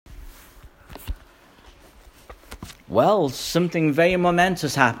Well, something very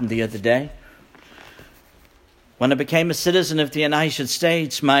momentous happened the other day. When I became a citizen of the United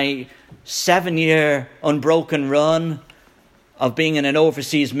States, my 7-year unbroken run of being in an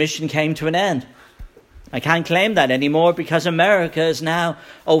overseas mission came to an end. I can't claim that anymore because America is now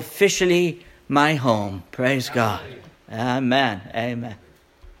officially my home. Praise God. Amen. Amen.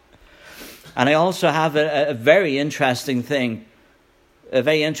 And I also have a very interesting thought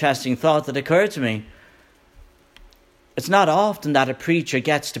that occurred to me. It's not often that a preacher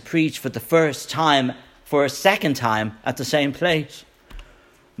gets to preach for the first time, for a second time at the same place.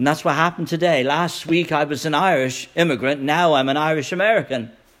 And that's what happened today. Last week I was an Irish immigrant. Now I'm an Irish American.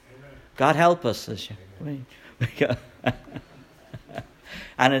 Amen. God help us this year.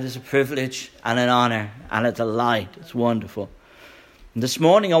 And it is a privilege and an honor and a delight. It's wonderful. And this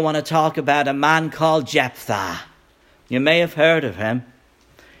morning I want to talk about a man called Jephthah. You may have heard of him.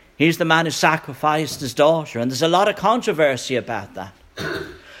 He's the man who sacrificed his daughter. And there's a lot of controversy about that.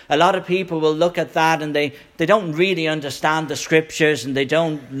 A lot of people will look at that and they don't really understand the scriptures and they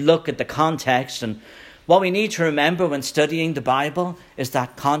don't look at the context. And what we need to remember when studying the Bible is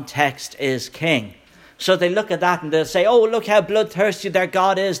that context is king. So they look at that and they'll say, oh, look how bloodthirsty their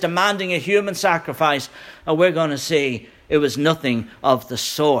God is, demanding a human sacrifice. And we're going to see it was nothing of the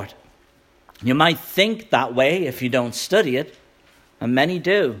sort. You might think that way if you don't study it, and many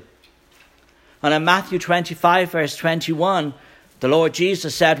do. And in Matthew 25, verse 21, the Lord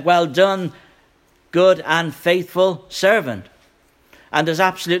Jesus said, well done, good and faithful servant. And there's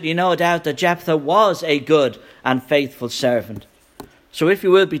absolutely no doubt that Jephthah was a good and faithful servant. So if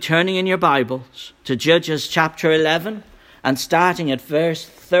you will be turning in your Bibles to Judges chapter 11 and starting at verse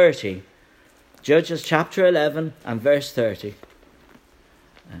 30. Judges chapter 11 and verse 30.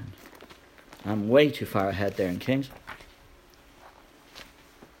 And I'm way too far ahead there in Kings.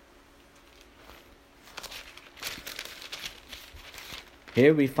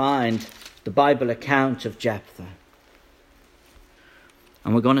 Here we find the Bible account of Jephthah.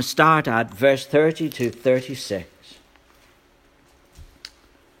 And we're going to start at verse 30 to 36.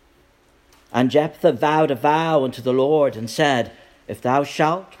 And Jephthah vowed a vow unto the Lord and said, if thou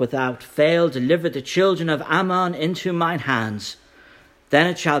shalt without fail deliver the children of Ammon into mine hands, then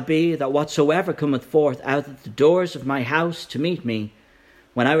it shall be that whatsoever cometh forth out of the doors of my house to meet me,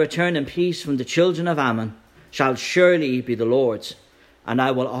 when I return in peace from the children of Ammon, shall surely be the Lord's, and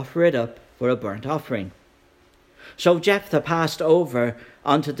I will offer it up for a burnt offering. So Jephthah passed over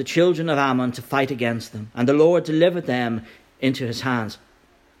unto the children of Ammon to fight against them, and the Lord delivered them into his hands.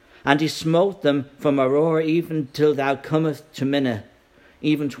 And he smote them from Aroer even till thou comest to Minnah,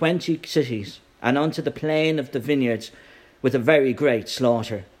 even 20 cities, and unto the plain of the vineyards, with a very great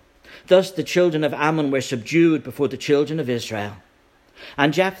slaughter. Thus the children of Ammon were subdued before the children of Israel.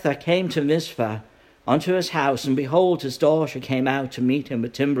 And Jephthah came to Mizpah unto his house, and behold, his daughter came out to meet him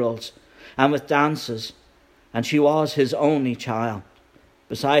with timbrels and with dances, and she was his only child.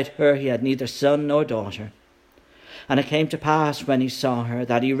 Beside her he had neither son nor daughter. And it came to pass, when he saw her,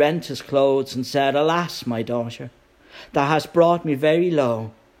 that he rent his clothes and said, alas, my daughter, thou hast brought me very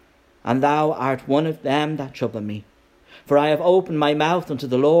low, and thou art one of them that trouble me. For I have opened my mouth unto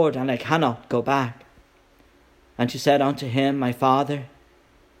the Lord, and I cannot go back. And she said unto him, my father,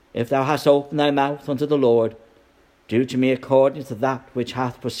 if thou hast opened thy mouth unto the Lord, do to me according to that which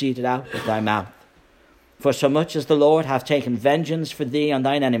hath proceeded out of thy mouth. For so much as the Lord hath taken vengeance for thee on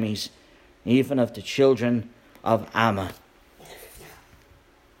thine enemies, even of the children of Ammon.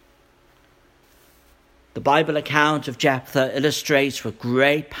 The Bible account of Jephthah illustrates with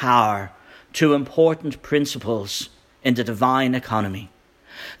great power two important principles in the divine economy.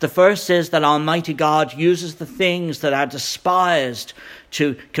 The first is that Almighty God uses the things that are despised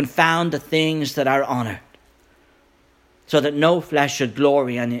to confound the things that are honored, so that no flesh should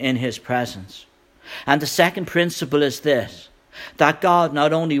glory in his presence. And the second principle is this, that God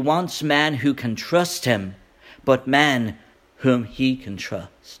not only wants men who can trust him, but men whom he can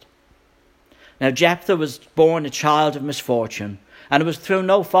trust. Now Jephthah was born a child of misfortune, and it was through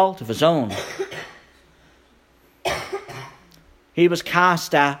no fault of his own. He was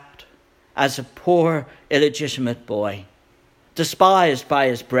cast out as a poor, illegitimate boy, despised by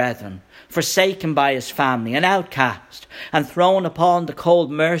his brethren, forsaken by his family, an outcast, and thrown upon the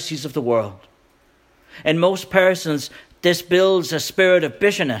cold mercies of the world. In most persons, this builds a spirit of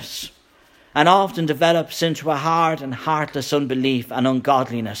bitterness and often develops into a hard and heartless unbelief and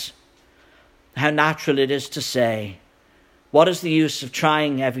ungodliness. How natural it is to say, what is the use of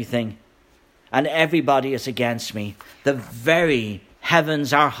trying everything and everybody is against me? The very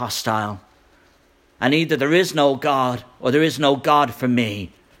heavens are hostile, and either there is no God or there is no God for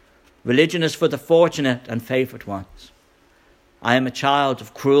me. Religion is for the fortunate and favoured ones. I am a child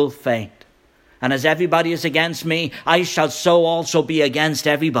of cruel fate, and as everybody is against me, I shall so also be against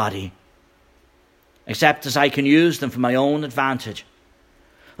everybody, except as I can use them for my own advantage.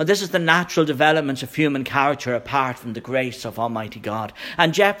 And this is the natural development of human character apart from the grace of Almighty God.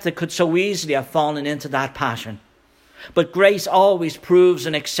 And Jephthah could so easily have fallen into that pattern. But grace always proves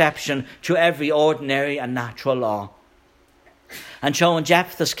an exception to every ordinary and natural law. And so in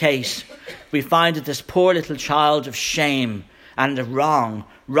Jephthah's case, we find that this poor little child of shame and of wrong,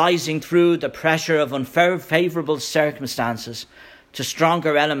 rising through the pressure of unfavourable circumstances to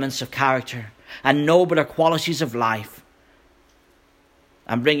stronger elements of character and nobler qualities of life,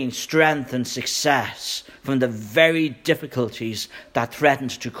 and bringing strength and success from the very difficulties that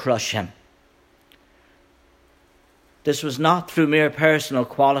threatened to crush him. This was not through mere personal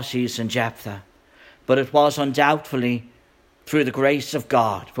qualities in Jephthah, but it was undoubtedly through the grace of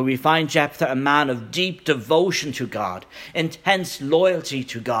God. For we find Jephthah a man of deep devotion to God, intense loyalty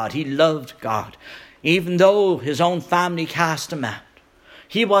to God. He loved God, even though his own family cast him out.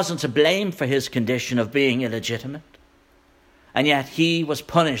 He wasn't to blame for his condition of being illegitimate, and yet he was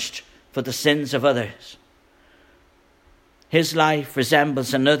punished for the sins of others. His life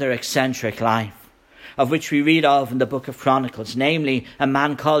resembles another eccentric life, of which we read of in the book of Chronicles, namely a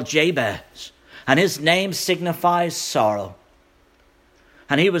man called Jabez, and his name signifies sorrow.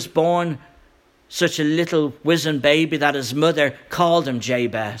 And he was born such a little wizened baby that his mother called him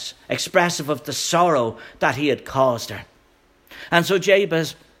Jabez, expressive of the sorrow that he had caused her. And so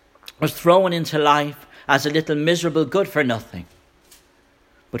Jabez was thrown into life as a little miserable good-for-nothing.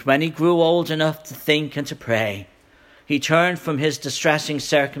 But when he grew old enough to think and to pray, he turned from his distressing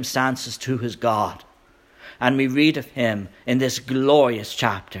circumstances to his God. And we read of him in this glorious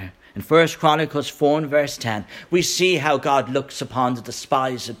chapter. In 1 Chronicles 4 and verse 10, we see how God looks upon the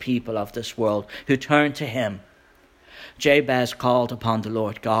despised people of this world who turn to him. Jabez called upon the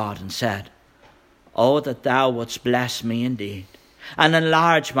Lord God and said, "Oh, that thou wouldst bless me indeed, and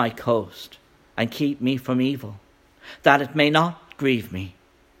enlarge my coast, and keep me from evil, that it may not grieve me."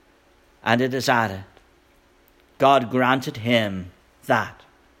 And it is added, God granted him that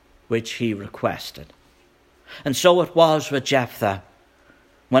which he requested. And so it was with Jephthah.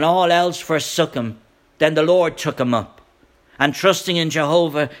 When all else forsook him, then the Lord took him up. And trusting in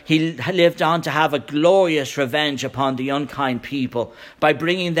Jehovah, he lived on to have a glorious revenge upon the unkind people by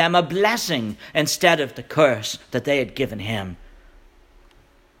bringing them a blessing instead of the curse that they had given him.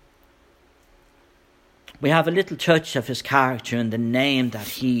 We have a little touch of his character in the name that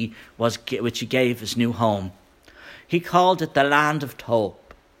which he gave his new home. He called it the land of Tob.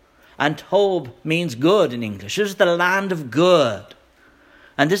 And Tob means good in English. It was the land of good.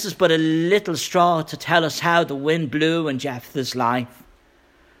 And this is but a little straw to tell us how the wind blew in Jephthah's life.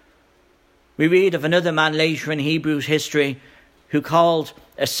 We read of another man later in Hebrews history who called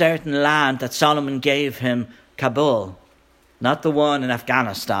a certain land that Solomon gave him Kabul. Not the one in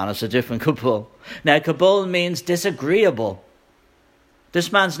Afghanistan, it's a different Kabul. Now Kabul means disagreeable.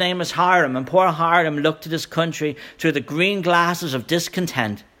 This man's name is Hiram, and poor Hiram looked at his country through the green glasses of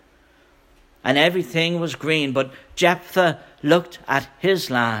discontent. And everything was green, but Jephthah looked at his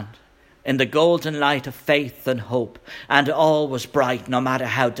land in the golden light of faith and hope, and all was bright, no matter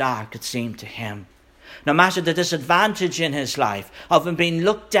how dark it seemed to him. No matter the disadvantage in his life of him being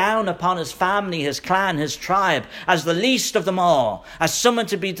looked down upon his family, his clan, his tribe, as the least of them all, as someone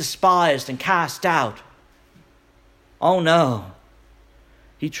to be despised and cast out. Oh no.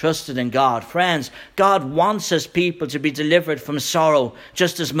 He trusted in God. Friends, God wants his people to be delivered from sorrow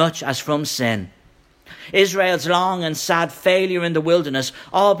just as much as from sin. Israel's long and sad failure in the wilderness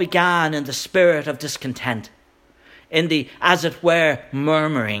all began in the spirit of discontent, in the, as it were,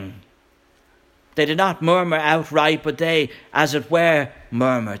 murmuring. They did not murmur outright, but they, as it were,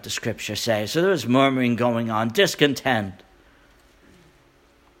 murmured, the scripture says. So there was murmuring going on, discontent.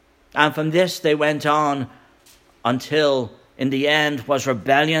 And from this they went on until in the end was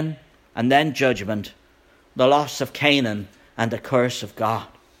rebellion and then judgment, the loss of Canaan and the curse of God.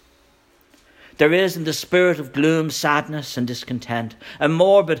 There is in the spirit of gloom, sadness and discontent, a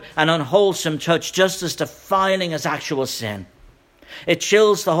morbid and unwholesome touch just as defiling as actual sin. It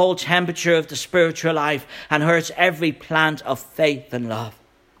chills the whole temperature of the spiritual life and hurts every plant of faith and love.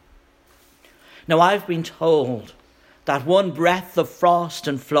 Now I've been told that one breath of frost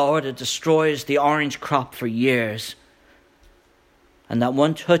in Florida destroys the orange crop for years, and that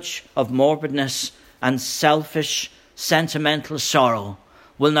one touch of morbidness and selfish, sentimental sorrow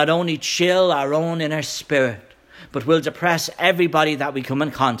will not only chill our own inner spirit, but will depress everybody that we come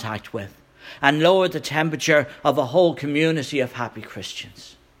in contact with and lower the temperature of a whole community of happy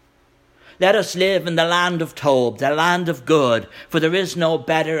Christians. Let us live in the land of Tob, the land of good, for there is no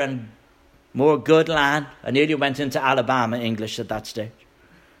better and more good land. I nearly went into Alabama English at that stage.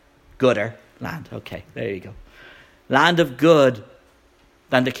 Gooder land. Okay, there you go. Land of good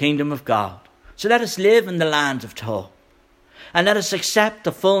than the kingdom of God. So let us live in the land of Tob. And let us accept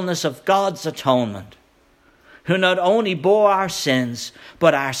the fullness of God's atonement, who not only bore our sins,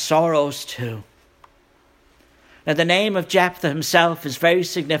 but our sorrows too. Now the name of Jephthah himself is very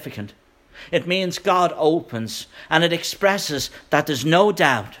significant. It means God opens, and it expresses that there's no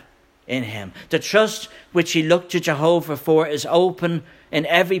doubt in him. The trust which he looked to Jehovah for is open in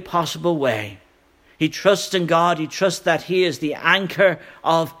every possible way. He trusts in God. He trusts that he is the anchor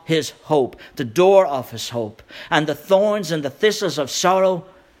of his hope, the door of his hope. And the thorns and the thistles of sorrow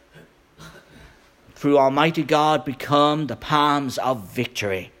through Almighty God become the palms of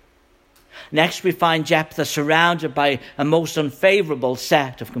victory. Next we find Jephthah surrounded by a most unfavourable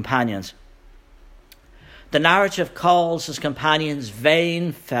set of companions. The narrative calls his companions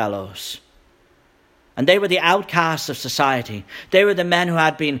vain fellows. And they were the outcasts of society. They were the men who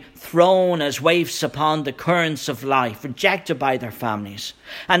had been thrown as waifs upon the currents of life, rejected by their families.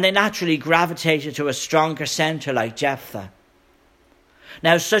 And they naturally gravitated to a stronger centre like Jephthah.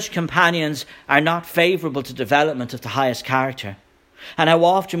 Now, such companions are not favourable to development of the highest character. And how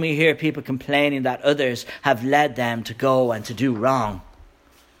often we hear people complaining that others have led them to go and to do wrong.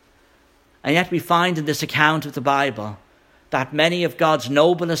 And yet we find in this account of the Bible that many of God's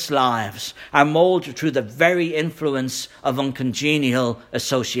noblest lives are moulded through the very influence of uncongenial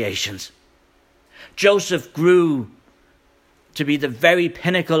associations. Joseph grew to be the very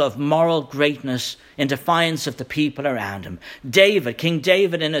pinnacle of moral greatness in defiance of the people around him. King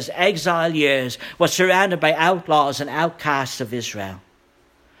David in his exile years was surrounded by outlaws and outcasts of Israel.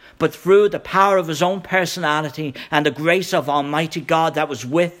 But through the power of his own personality and the grace of Almighty God that was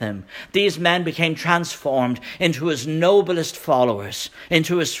with him, these men became transformed into his noblest followers,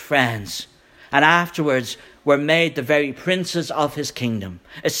 into his friends, and afterwards were made the very princes of his kingdom,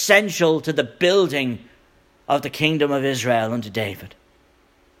 essential to the building of the kingdom of Israel under David.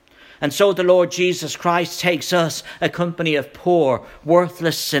 And so the Lord Jesus Christ takes us, a company of poor,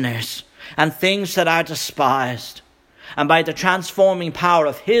 worthless sinners, and things that are despised, and by the transforming power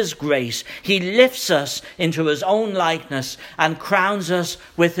of his grace, he lifts us into his own likeness and crowns us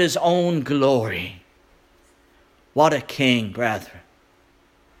with his own glory. What a king, brethren.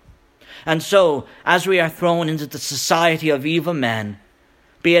 And so, as we are thrown into the society of evil men,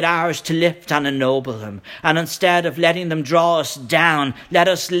 be it ours to lift and ennoble them, and instead of letting them draw us down, let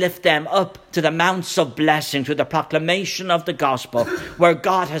us lift them up to the mounts of blessing, to the proclamation of the gospel, where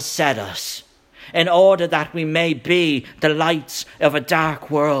God has set us, in order that we may be the lights of a dark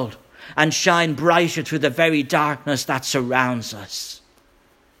world and shine brighter through the very darkness that surrounds us.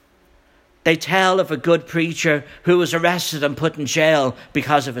 They tell of a good preacher who was arrested and put in jail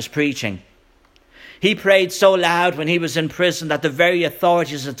because of his preaching. He prayed so loud when he was in prison that the very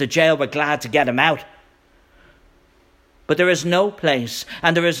authorities of the jail were glad to get him out. But there is no place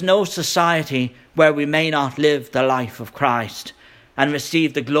and there is no society where we may not live the life of Christ and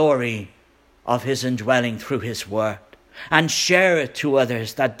receive the glory of his indwelling through his word and share it to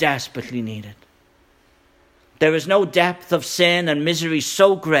others that desperately need it. There is no depth of sin and misery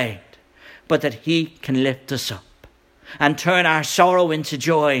so great, but that he can lift us up and turn our sorrow into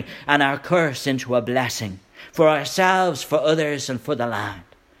joy and our curse into a blessing for ourselves, for others, and for the land.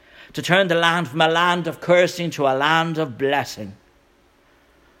 To turn the land from a land of cursing to a land of blessing.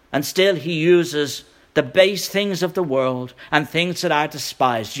 And still he uses the base things of the world and things that are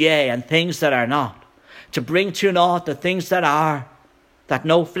despised, yea, and things that are not, to bring to naught the things that are, that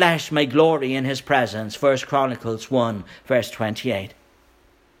no flesh may glory in his presence. 1 Chronicles 1, verse 28.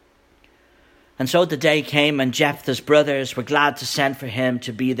 And so the day came, and Jephthah's brothers were glad to send for him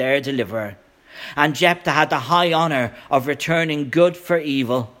to be their deliverer. And Jephthah had the high honour of returning good for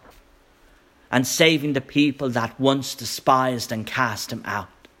evil and saving the people that once despised and cast him out.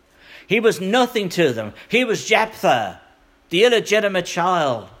 He was nothing to them. He was Jephthah, the illegitimate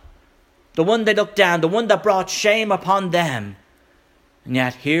child, the one they looked down, the one that brought shame upon them. And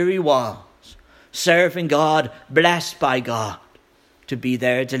yet here he was, serving God, blessed by God, to be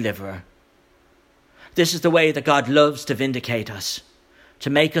their deliverer. This is the way that God loves to vindicate us, to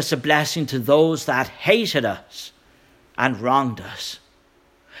make us a blessing to those that hated us and wronged us.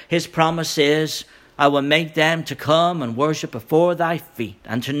 His promise is, I will make them to come and worship before thy feet,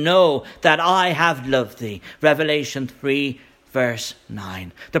 and to know that I have loved thee. Revelation 3, verse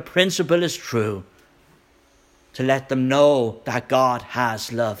 9. The principle is true, to let them know that God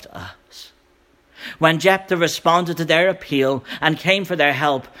has loved us. When Jephthah responded to their appeal and came for their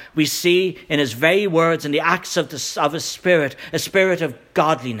help, we see in his very words and the acts of his spirit, a spirit of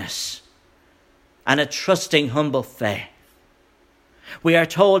godliness and a trusting, humble faith. We are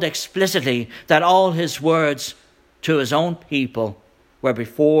told explicitly that all his words to his own people were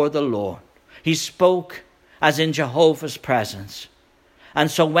before the Lord. He spoke as in Jehovah's presence. And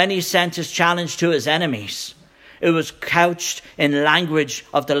so when he sent his challenge to his enemies, it was couched in language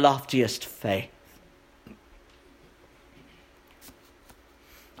of the loftiest faith.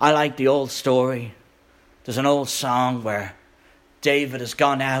 I like the old story. There's an old song where David has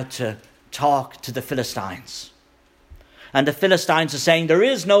gone out to talk to the Philistines. And the Philistines are saying, there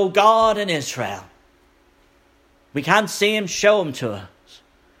is no God in Israel. We can't see him, show him to us.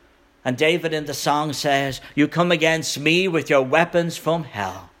 And David in the song says, you come against me with your weapons from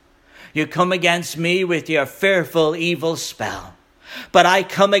hell. You come against me with your fearful evil spell. But I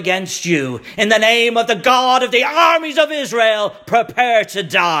come against you in the name of the God of the armies of Israel. Prepare to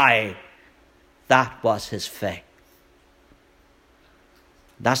die. That was his faith.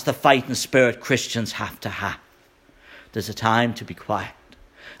 That's the fighting spirit Christians have to have. There's a time to be quiet.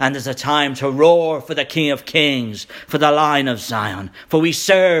 And there's a time to roar for the King of Kings, for the Lion of Zion. For we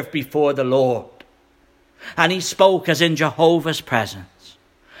serve before the Lord. And he spoke as in Jehovah's presence.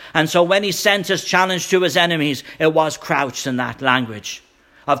 And so when he sent his challenge to his enemies, it was crouched in that language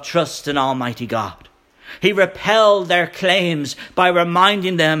of trust in Almighty God. He repelled their claims by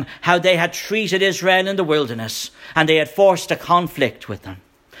reminding them how they had treated Israel in the wilderness and they had forced a conflict with them.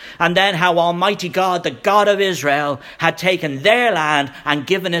 And then how Almighty God, the God of Israel, had taken their land and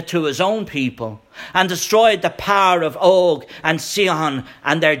given it to his own people and destroyed the power of Og and Sihon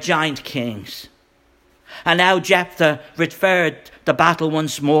and their giant kings. And now Jephthah referred the battle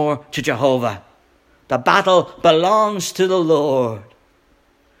once more to Jehovah. The battle belongs to the Lord.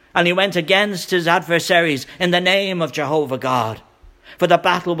 And he went against his adversaries in the name of Jehovah God. For the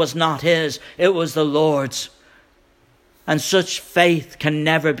battle was not his, it was the Lord's. And such faith can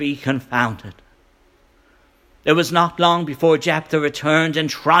never be confounded. It was not long before Jephthah returned in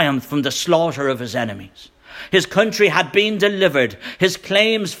triumph from the slaughter of his enemies. His country had been delivered, his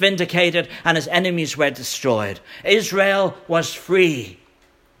claims vindicated, and his enemies were destroyed. Israel was free.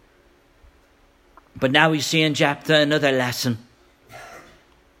 But now we see in Jephthah another lesson.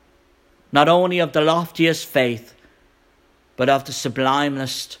 Not only of the loftiest faith, but of the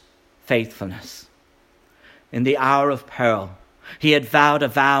sublimest faithfulness. In the hour of peril, he had vowed a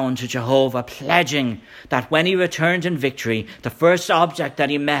vow unto Jehovah, pledging that when he returned in victory, the first object that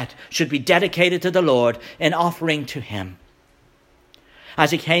he met should be dedicated to the Lord in offering to him.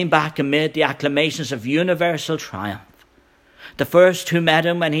 As he came back amid the acclamations of universal triumph, the first who met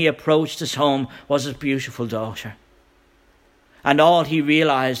him when he approached his home was his beautiful daughter. And he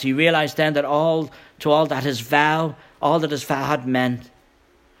realized then that all that his vow had meant.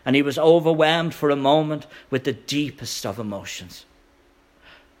 And he was overwhelmed for a moment with the deepest of emotions.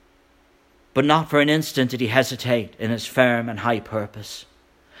 But not for an instant did he hesitate in his firm and high purpose.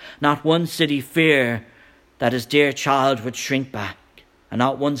 Not once did he fear that his dear child would shrink back. And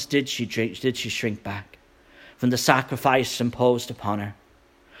not once did she shrink back from the sacrifice imposed upon her,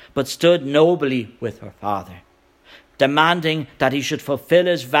 but stood nobly with her father, demanding that he should fulfill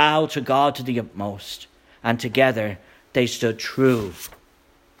his vow to God to the utmost. And together they stood true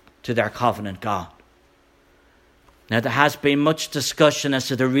to their covenant God. Now there has been much discussion as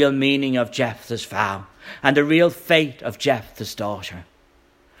to the real meaning of Jephthah's vow and the real fate of Jephthah's daughter.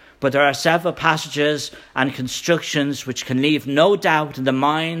 But there are several passages and constructions which can leave no doubt in the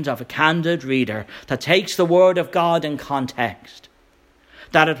mind of a candid reader that takes the word of God in context,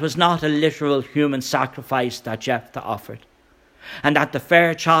 that it was not a literal human sacrifice that Jephthah offered, and that the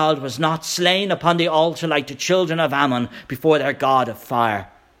fair child was not slain upon the altar like the children of Ammon before their God of fire,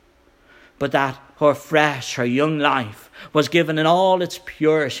 but that her young life was given in all its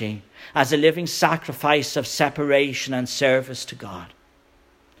purity as a living sacrifice of separation and service to God.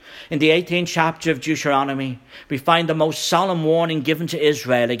 In the 18th chapter of Deuteronomy, we find the most solemn warning given to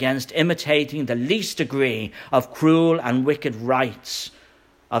Israel against imitating the least degree of cruel and wicked rites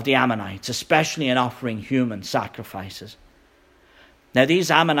of the Ammonites, especially in offering human sacrifices. Now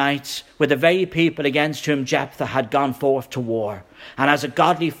these Ammonites were the very people against whom Jephthah had gone forth to war. And as a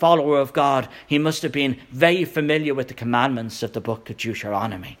godly follower of God, he must have been very familiar with the commandments of the book of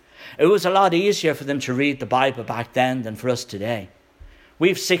Deuteronomy. It was a lot easier for them to read the Bible back then than for us today. We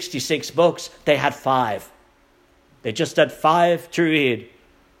have 66 books, they had 5. They just had 5 to read.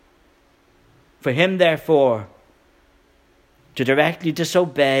 For him, therefore, to directly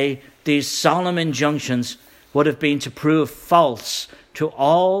disobey these solemn injunctions would have been to prove false to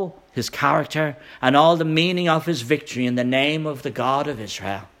all his character, and all the meaning of his victory in the name of the God of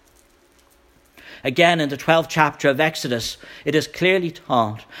Israel. Again, in the 12th chapter of Exodus, it is clearly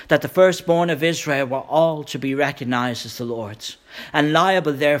taught that the firstborn of Israel were all to be recognized as the Lord's, and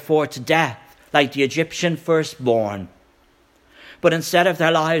liable therefore to death, like the Egyptian firstborn. But instead of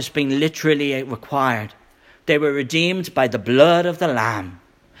their lives being literally required, they were redeemed by the blood of the Lamb,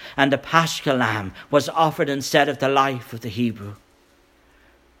 and the Paschal Lamb was offered instead of the life of the Hebrew.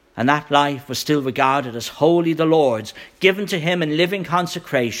 And that life was still regarded as wholly the Lord's, given to him in living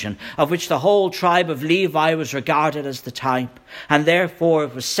consecration, of which the whole tribe of Levi was regarded as the type, and therefore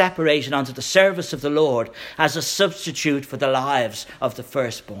it was separated unto the service of the Lord as a substitute for the lives of the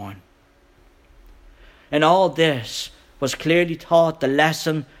firstborn. In all this was clearly taught the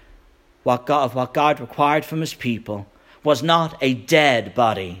lesson of what God required from his people was not a dead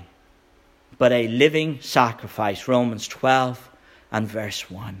body, but a living sacrifice. Romans 12 and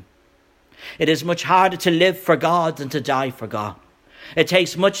verse 1. It is much harder to live for God than to die for God. It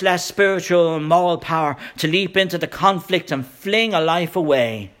takes much less spiritual and moral power to leap into the conflict and fling a life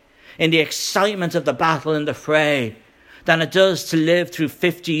away in the excitement of the battle and the fray than it does to live through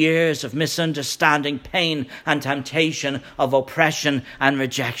 50 years of misunderstanding, pain and temptation, of oppression and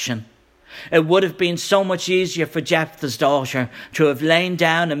rejection. It would have been so much easier for Jephthah's daughter to have lain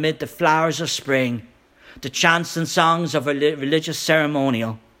down amid the flowers of spring, the chants and songs of a religious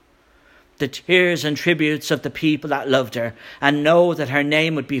ceremonial, the tears and tributes of the people that loved her, and know that her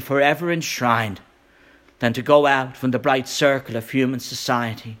name would be forever enshrined, than to go out from the bright circle of human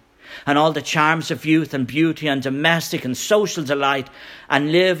society and all the charms of youth and beauty and domestic and social delight,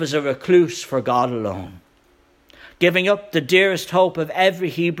 and live as a recluse for God alone, giving up the dearest hope of every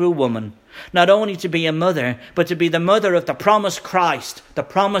Hebrew woman, not only to be a mother, but to be the mother of the promised Christ, the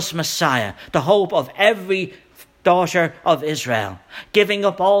promised Messiah, the hope of every daughter of Israel, giving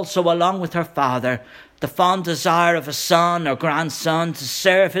up also along with her father the fond desire of a son or grandson to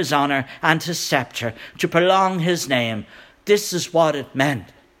serve his honour and his sceptre, to prolong his name. This is what it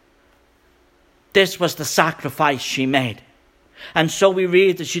meant. This was the sacrifice she made. And so we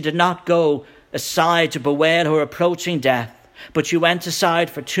read that she did not go aside to bewail her approaching death, but she went aside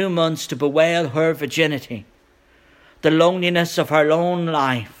for 2 months to bewail her virginity, the loneliness of her lone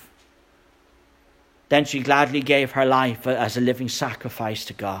life. Then she gladly gave her life as a living sacrifice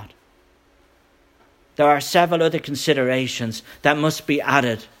to God. There are several other considerations that must be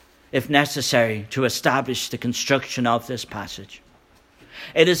added, if necessary, to establish the construction of this passage.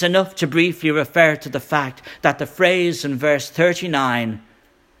 It is enough to briefly refer to the fact that the phrase in verse 39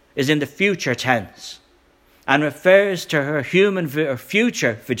 is in the future tense and refers to her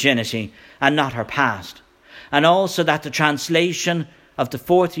future virginity and not her past. And also that the translation of the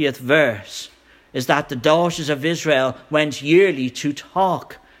 40th verse is that the daughters of Israel went yearly to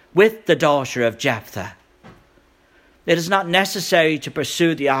talk with the daughter of Jephthah. It is not necessary to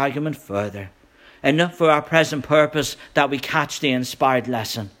pursue the argument further. Enough for our present purpose that we catch the inspired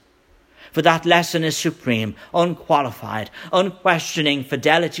lesson. For that lesson is supreme, unqualified, unquestioning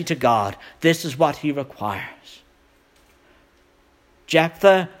fidelity to God. This is what he requires.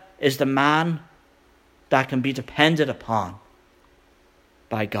 Jephthah is the man that can be depended upon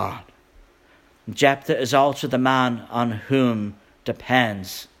by God. Jephthah is also the man on whom he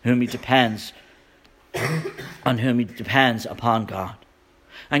depends upon God.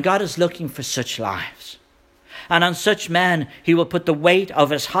 And God is looking for such lives. And on such men, he will put the weight of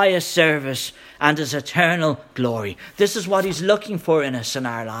his highest service and his eternal glory. This is what he's looking for in us in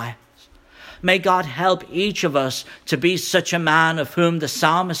our lives. May God help each of us to be such a man of whom the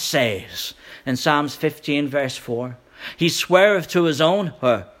psalmist says in Psalms 15 verse 4, he sweareth to his own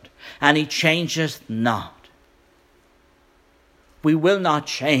hurt, and he changeth not. We will not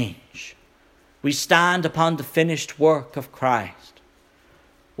change. We stand upon the finished work of Christ,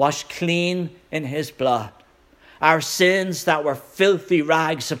 washed clean in his blood, our sins that were filthy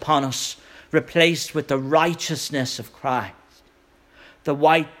rags upon us replaced with the righteousness of Christ, the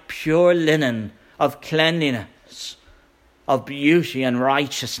white pure linen of cleanliness, of beauty and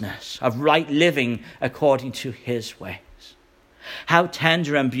righteousness, of right living according to his ways. How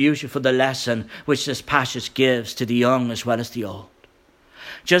tender and beautiful the lesson which this passage gives to the young as well as the old.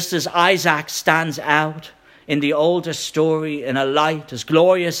 Just as Isaac stands out in the oldest story in a light as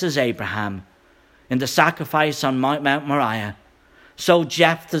glorious as Abraham, in the sacrifice on Mount Moriah, so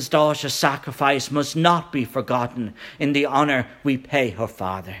Jephthah's daughter's sacrifice must not be forgotten in the honour we pay her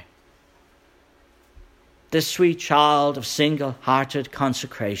father. This sweet child of single-hearted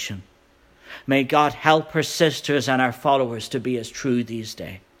consecration, may God help her sisters and our followers to be as true these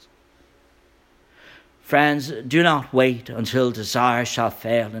days. Friends, do not wait until desire shall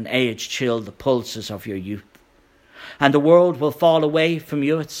fail and age chill the pulses of your youth, and the world will fall away from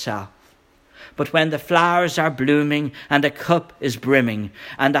you itself. But when the flowers are blooming and the cup is brimming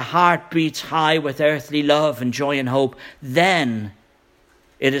and the heart beats high with earthly love and joy and hope, then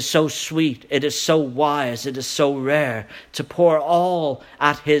it is so sweet, it is so wise, it is so rare to pour all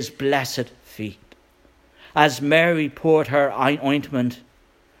at his blessed feet, as Mary poured her ointment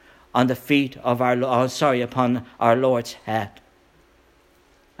on the feet of upon our Lord's head,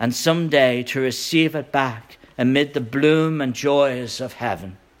 and someday to receive it back amid the bloom and joys of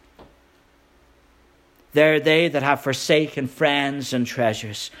heaven. There they that have forsaken friends and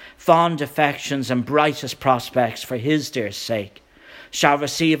treasures, fond affections and brightest prospects for his dear sake, shall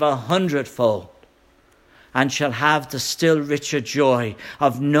receive 100-fold, and shall have the still richer joy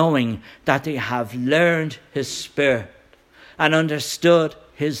of knowing that they have learned his spirit and understood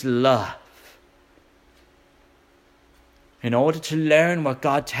his love. In order to learn what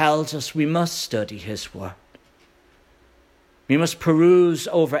God tells us, we must study his word. We must peruse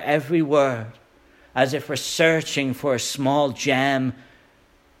over every word as if we're searching for a small gem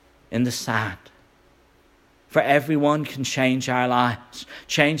in the sand. For everyone can change our lives,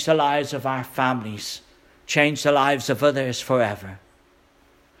 change the lives of our families, change the lives of others forever.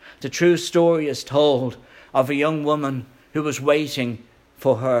 The true story is told of a young woman who was waiting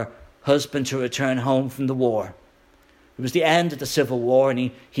for her husband to return home from the war. It was the end of the Civil War,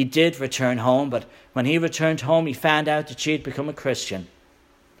 and he did return home, but when he returned home, he found out that she had become a Christian.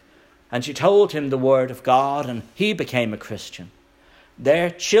 And she told him the word of God, and he became a Christian.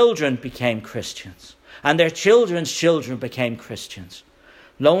 Their children became Christians, and their children's children became Christians.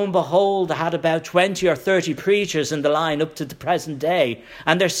 Lo and behold, they had about 20 or 30 preachers in the line up to the present day,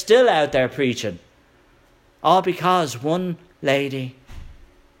 and they're still out there preaching. All because one lady,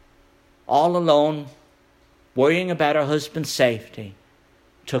 all alone, worrying about her husband's safety,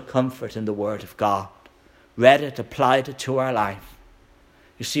 took comfort in the word of God, read it, applied it to her life.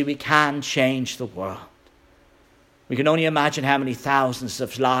 You see, we can change the world. We can only imagine how many thousands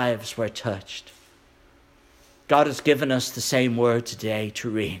of lives were touched. God has given us the same word today to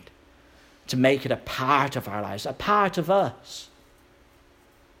read, to make it a part of our lives, a part of us.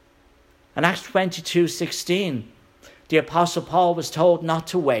 In Acts 22:16, the Apostle Paul was told not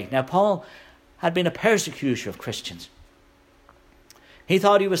to wait. Now, Paul had been a persecutor of Christians. He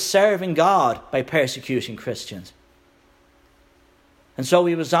thought he was serving God by persecuting Christians. And so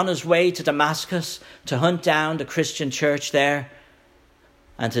he was on his way to Damascus to hunt down the Christian church there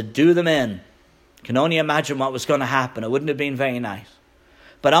and to do them in. Can only imagine what was going to happen. It wouldn't have been very nice.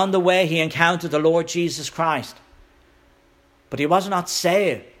 But on the way he encountered the Lord Jesus Christ. But he was not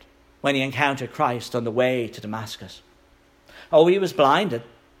saved when he encountered Christ on the way to Damascus. Oh, he was blinded.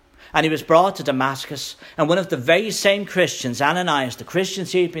 And he was brought to Damascus, and one of the very same Christians, Ananias, the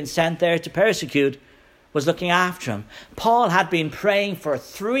Christians he had been sent there to persecute, was looking after him. Paul had been praying for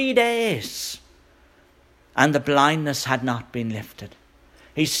 3 days, and the blindness had not been lifted.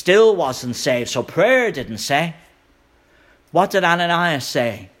 He still wasn't saved, so prayer didn't save. What did Ananias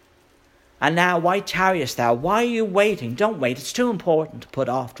say? And now, why tarriest thou? Why are you waiting? Don't wait, it's too important to put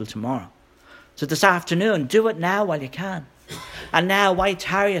off till tomorrow. So this afternoon, do it now while you can. And now, why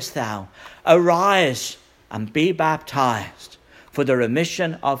tarriest thou? Arise and be baptized for the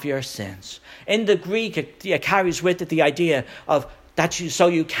remission of your sins. In the Greek, it carries with it the idea of that so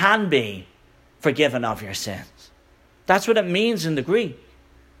you can be forgiven of your sins. That's what it means in the Greek.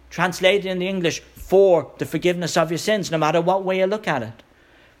 Translated in the English, for the forgiveness of your sins, no matter what way you look at it.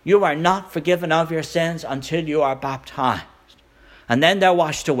 You are not forgiven of your sins until you are baptized. And then they're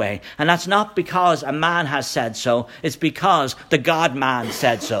washed away. And that's not because a man has said so. It's because the God-man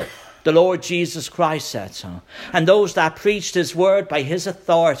said so. The Lord Jesus Christ said so. And those that preached his word by his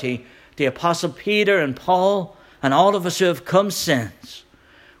authority, the Apostle Peter and Paul, and all of us who have come since,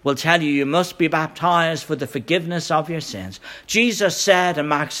 will tell you must be baptized for the forgiveness of your sins. Jesus said in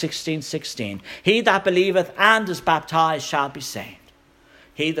Mark 16:16, he that believeth and is baptized shall be saved.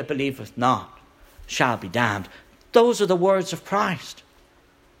 He that believeth not shall be damned. Those are the words of Christ.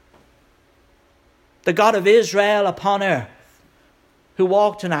 The God of Israel upon earth, who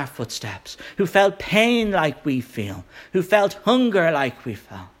walked in our footsteps, who felt pain like we feel, who felt hunger like we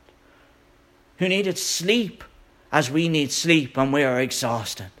felt, who needed sleep as we need sleep when we are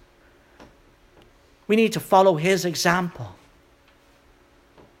exhausted. We need to follow his example.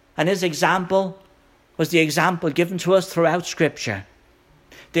 And his example was the example given to us throughout Scripture.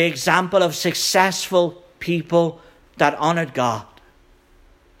 The example of successful people that honoured God.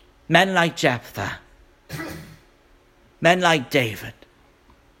 Men like Jephthah. Men like David.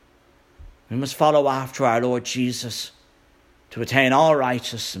 We must follow after our Lord Jesus to attain all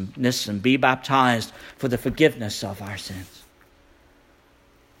righteousness and be baptized for the forgiveness of our sins.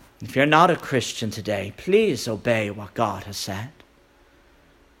 If you're not a Christian today, please obey what God has said.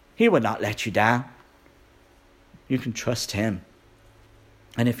 He will not let you down. You can trust him.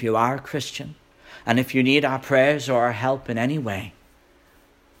 And if you are a Christian, and if you need our prayers or our help in any way,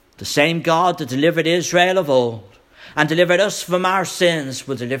 the same God that delivered Israel of old and delivered us from our sins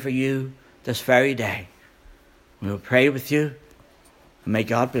will deliver you this very day. We will pray with you, and may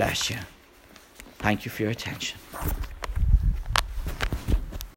God bless you. Thank you for your attention.